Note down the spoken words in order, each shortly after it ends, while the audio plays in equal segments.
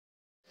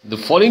The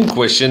following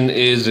question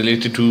is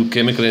related to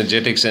chemical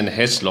energetics and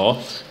Hess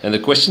law, and the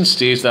question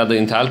states that the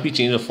enthalpy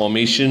change of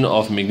formation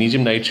of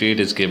magnesium nitrate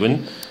is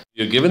given.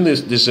 You're given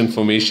this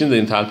information, the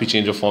enthalpy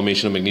change of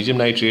formation of magnesium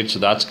nitrate, so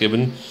that's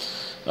given.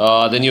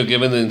 Then you're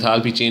given the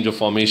enthalpy change of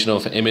formation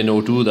of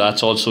MnO2,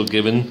 that's also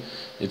given,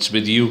 it's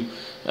with you.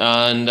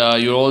 And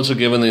you're also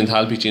given the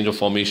enthalpy change of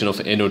formation of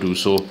NO2.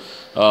 So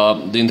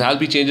the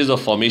enthalpy changes of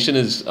formation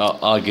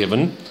are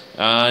given,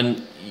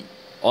 and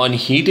on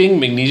heating,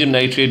 magnesium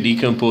nitrate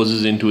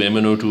decomposes into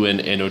MnO2 and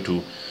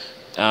NO2,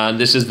 and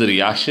this is the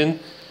reaction.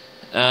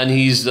 And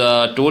he's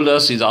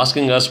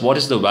asking us what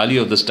is the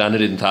value of the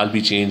standard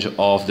enthalpy change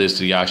of this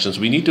reaction.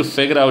 So we need to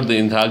figure out the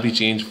enthalpy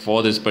change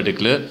for this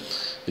particular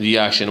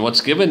reaction.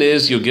 What's given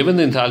is you're given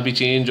the enthalpy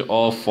change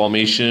of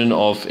formation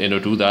of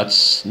NO2,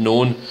 that's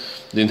known.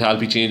 The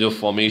enthalpy change of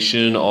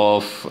formation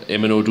of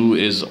MnO2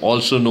 is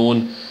also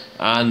known,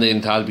 and the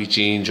enthalpy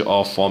change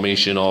of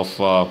formation of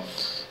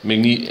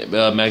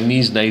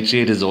manganese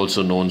nitrate is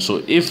also known.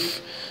 So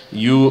if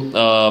you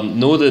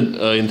know the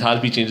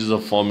enthalpy changes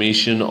of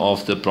formation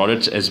of the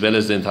products as well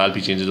as the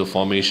enthalpy changes of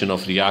formation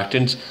of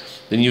reactants,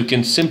 then you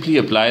can simply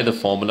apply the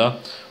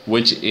formula,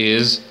 which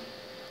is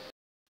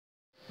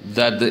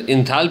that the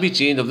enthalpy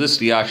change of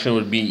this reaction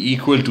would be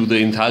equal to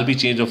the enthalpy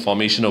change of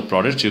formation of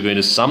products. You're going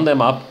to sum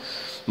them up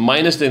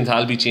minus the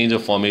enthalpy change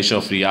of formation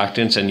of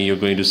reactants, and you're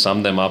going to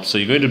sum them up. So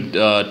you're going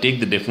to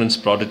take the difference,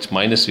 products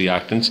minus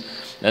reactants,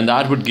 and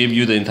that would give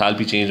you the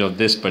enthalpy change of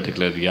this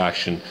particular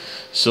reaction.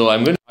 So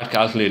I'm going to start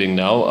calculating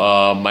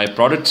now. My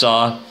products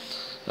are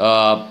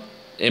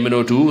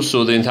MnO2,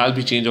 so the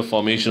enthalpy change of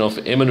formation of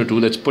MnO2,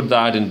 let's put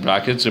that in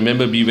brackets.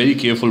 Remember, be very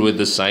careful with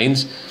the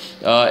signs.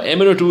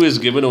 MnO2 is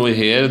given over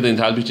here. The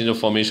enthalpy change of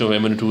formation of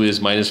MnO2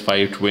 is minus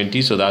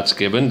 520, so that's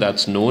given,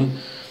 that's known.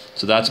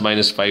 So that's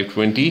minus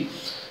 520.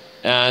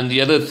 And the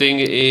other thing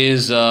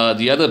is,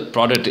 the other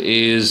product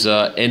is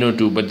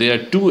NO2, but there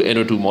are two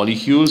NO2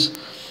 molecules.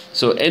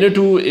 So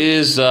NO2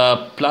 is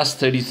plus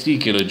 33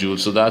 kilojoules,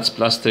 so that's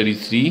plus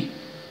 33.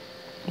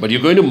 But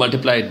you're going to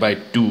multiply it by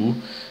 2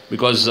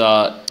 because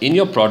in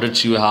your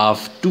products you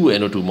have two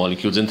NO2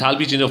 molecules.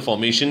 Enthalpy change of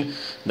formation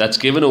that's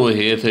given over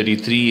here,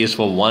 33, is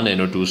for one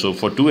NO2. So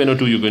for two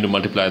NO2, you're going to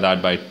multiply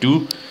that by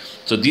 2.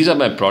 So these are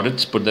my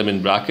products, put them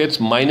in brackets,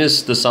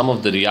 minus the sum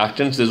of the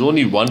reactants. There's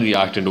only one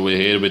reactant over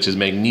here, which is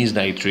manganese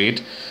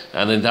nitrate,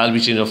 and the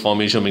enthalpy change of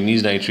formation of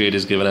manganese nitrate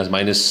is given as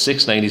minus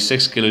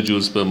 696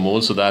 kilojoules per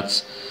mole. So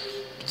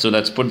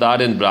let's put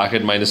that in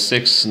bracket, minus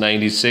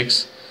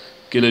 696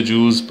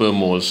 kilojoules per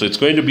mole. So it's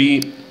going to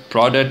be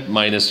product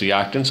minus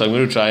reactant. So I'm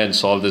going to try and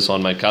solve this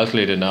on my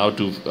calculator now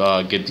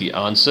to get the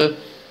answer.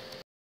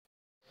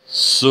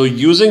 So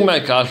using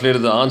my calculator,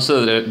 the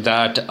answer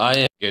that I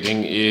am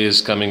getting is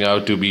coming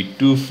out to be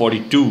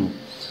 242.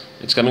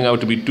 It's coming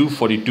out to be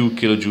 242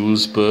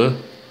 kilojoules per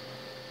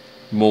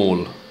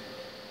mole,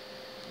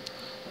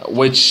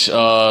 which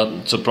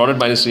so product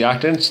minus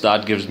reactants,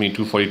 that gives me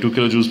 242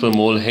 kilojoules per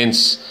mole.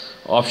 Hence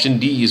option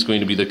D is going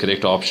to be the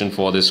correct option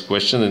for this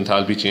question. The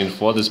enthalpy change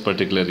for this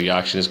particular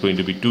reaction is going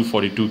to be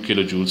 242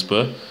 kilojoules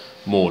per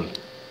mole.